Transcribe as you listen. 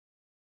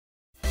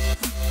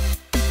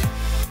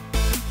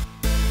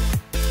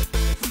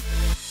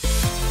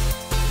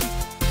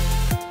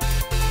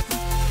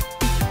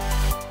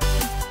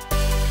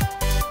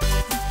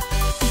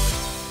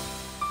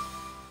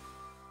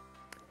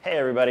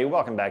everybody,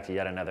 welcome back to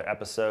yet another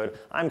episode.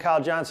 I'm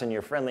Kyle Johnson,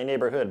 your friendly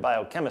neighborhood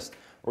biochemist.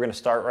 We're going to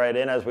start right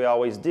in as we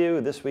always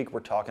do. This week we're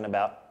talking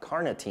about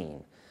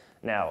carnitine.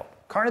 Now,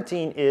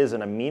 carnitine is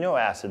an amino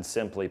acid,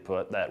 simply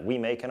put, that we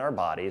make in our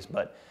bodies,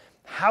 but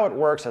how it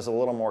works is a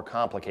little more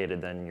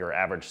complicated than your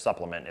average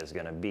supplement is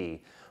going to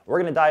be.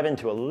 We're going to dive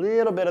into a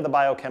little bit of the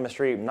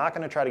biochemistry. I'm not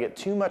going to try to get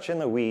too much in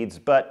the weeds,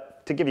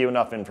 but to give you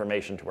enough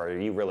information to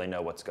where you really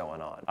know what's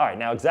going on. All right,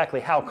 now exactly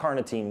how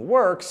carnitine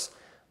works,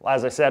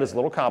 as I said, is a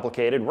little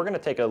complicated. We're going to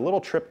take a little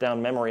trip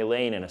down memory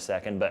lane in a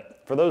second,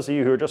 but for those of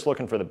you who are just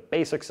looking for the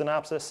basic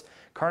synopsis,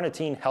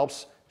 carnitine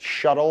helps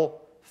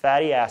shuttle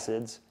fatty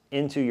acids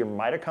into your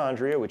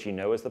mitochondria, which you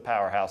know is the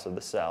powerhouse of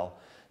the cell,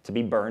 to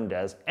be burned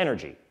as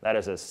energy. That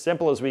is as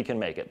simple as we can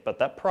make it, but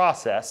that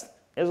process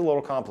is a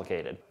little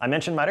complicated. I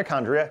mentioned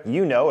mitochondria.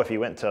 You know, if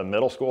you went to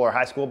middle school or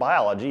high school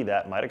biology,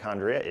 that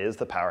mitochondria is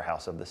the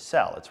powerhouse of the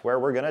cell. It's where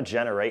we're going to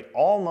generate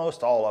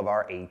almost all of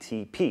our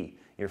ATP.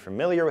 You're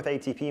familiar with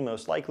ATP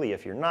most likely.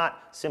 If you're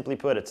not, simply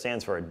put, it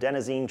stands for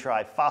adenosine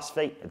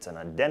triphosphate. It's an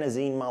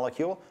adenosine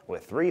molecule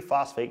with 3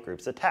 phosphate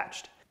groups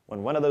attached.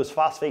 When one of those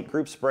phosphate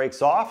groups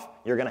breaks off,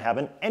 you're going to have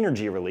an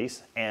energy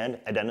release and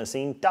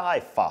adenosine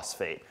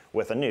diphosphate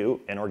with a new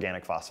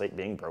inorganic phosphate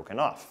being broken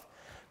off.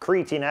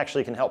 Creatine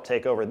actually can help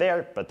take over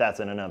there, but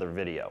that's in another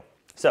video.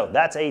 So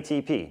that's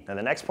ATP. Now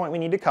the next point we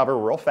need to cover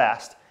real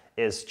fast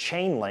is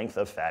chain length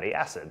of fatty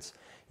acids.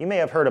 You may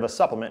have heard of a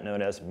supplement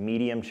known as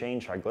medium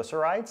chain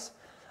triglycerides,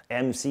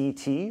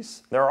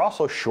 MCTs. There are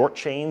also short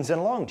chains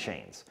and long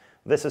chains.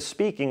 This is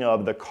speaking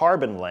of the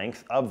carbon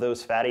length of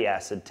those fatty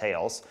acid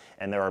tails,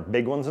 and there are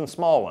big ones and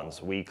small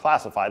ones. We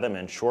classify them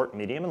in short,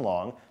 medium, and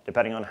long,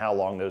 depending on how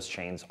long those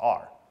chains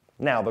are.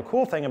 Now, the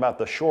cool thing about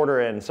the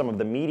shorter and some of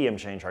the medium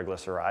chain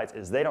triglycerides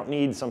is they don't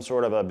need some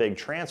sort of a big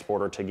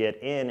transporter to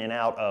get in and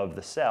out of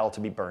the cell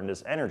to be burned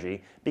as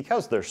energy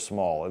because they're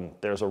small. And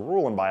there's a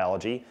rule in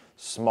biology,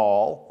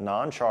 small,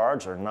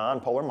 non-charged or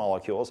non-polar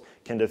molecules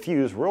can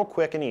diffuse real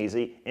quick and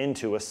easy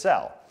into a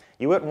cell.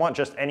 You wouldn't want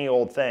just any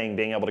old thing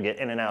being able to get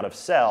in and out of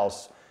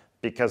cells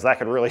because that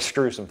could really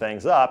screw some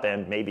things up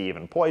and maybe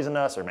even poison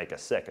us or make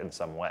us sick in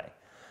some way.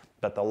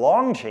 But the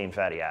long chain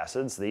fatty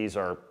acids, these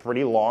are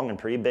pretty long and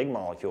pretty big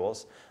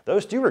molecules,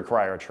 those do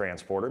require a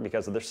transporter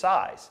because of their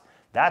size.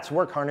 That's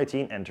where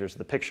carnitine enters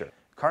the picture.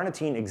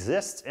 Carnitine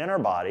exists in our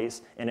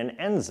bodies in an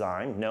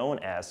enzyme known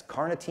as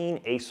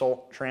carnitine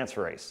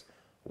acyltransferase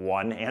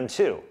 1 and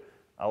 2.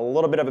 A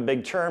little bit of a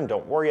big term,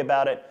 don't worry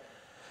about it.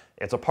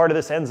 It's a part of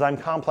this enzyme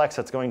complex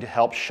that's going to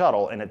help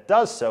shuttle, and it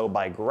does so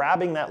by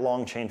grabbing that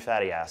long chain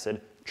fatty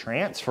acid,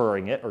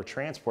 transferring it or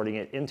transporting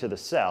it into the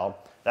cell.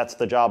 That's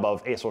the job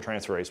of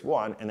acyltransferase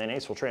 1, and then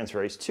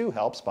acyltransferase 2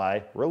 helps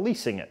by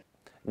releasing it.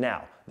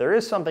 Now, there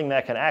is something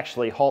that can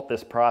actually halt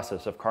this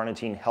process of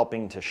carnitine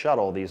helping to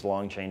shuttle these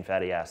long chain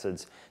fatty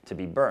acids to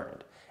be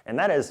burned, and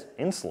that is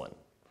insulin.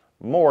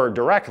 More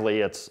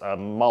directly, it's a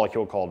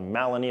molecule called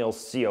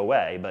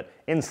MalonylCoA, but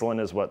insulin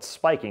is what's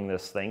spiking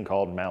this thing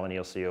called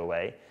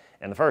MalonylCoA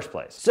in the first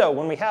place. So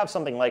when we have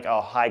something like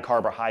a high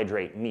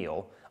carbohydrate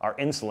meal, our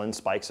insulin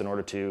spikes in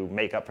order to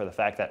make up for the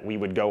fact that we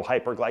would go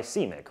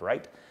hyperglycemic,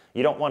 right?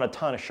 You don't want a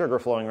ton of sugar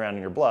flowing around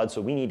in your blood, so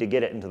we need to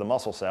get it into the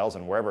muscle cells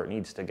and wherever it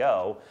needs to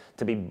go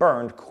to be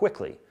burned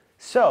quickly.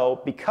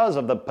 So because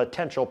of the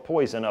potential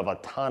poison of a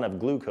ton of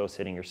glucose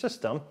hitting your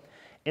system,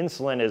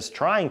 insulin is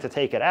trying to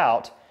take it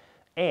out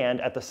and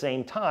at the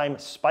same time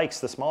spikes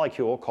this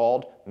molecule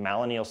called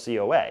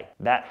MalonylCoA.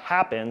 That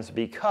happens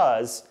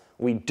because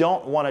we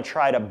don't want to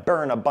try to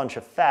burn a bunch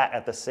of fat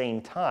at the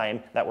same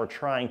time that we're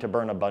trying to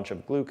burn a bunch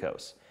of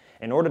glucose.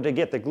 In order to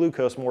get the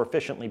glucose more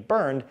efficiently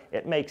burned,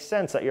 it makes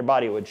sense that your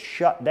body would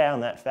shut down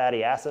that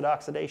fatty acid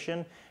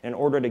oxidation in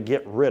order to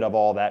get rid of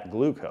all that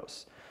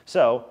glucose.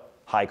 So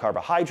high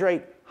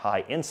carbohydrate,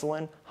 high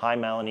insulin, high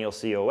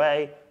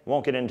MalonylCoA.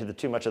 Won't get into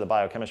too much of the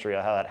biochemistry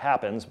of how that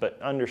happens,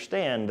 but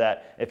understand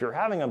that if you're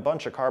having a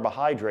bunch of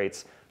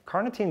carbohydrates,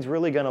 carnitine's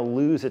really going to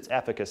lose its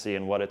efficacy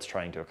in what it's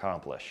trying to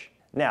accomplish.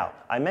 Now,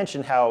 I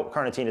mentioned how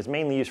carnitine is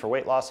mainly used for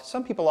weight loss.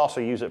 Some people also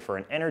use it for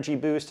an energy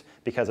boost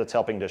because it's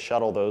helping to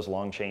shuttle those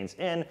long chains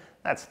in.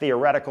 That's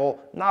theoretical.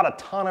 Not a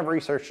ton of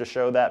research to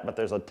show that, but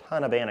there's a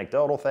ton of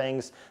anecdotal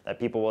things that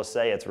people will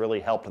say it's really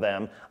helped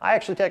them. I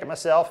actually take it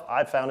myself.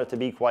 I've found it to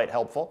be quite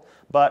helpful,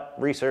 but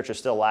research is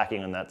still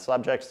lacking on that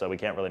subject, so we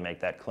can't really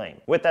make that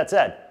claim. With that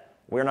said,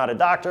 we're not a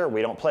doctor,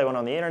 we don't play one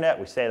on the internet,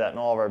 we say that in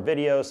all of our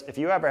videos. If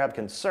you ever have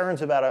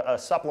concerns about a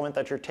supplement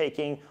that you're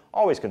taking,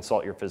 always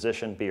consult your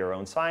physician, be your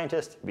own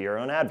scientist, be your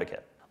own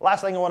advocate.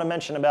 Last thing I want to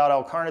mention about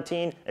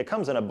L-Carnitine, it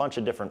comes in a bunch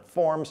of different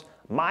forms.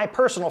 My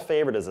personal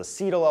favorite is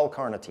acetyl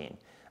L-Carnitine.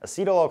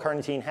 Acetyl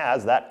L-Carnitine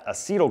has that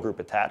acetyl group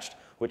attached,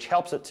 which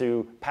helps it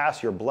to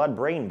pass your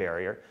blood-brain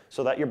barrier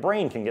so that your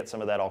brain can get some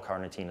of that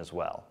L-Carnitine as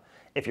well.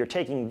 If you're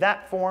taking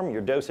that form,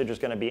 your dosage is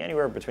going to be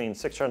anywhere between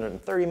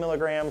 630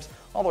 milligrams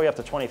all the way up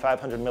to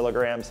 2,500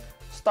 milligrams.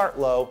 Start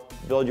low,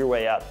 build your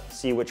way up,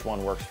 see which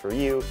one works for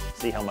you,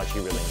 see how much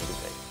you really need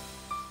to take.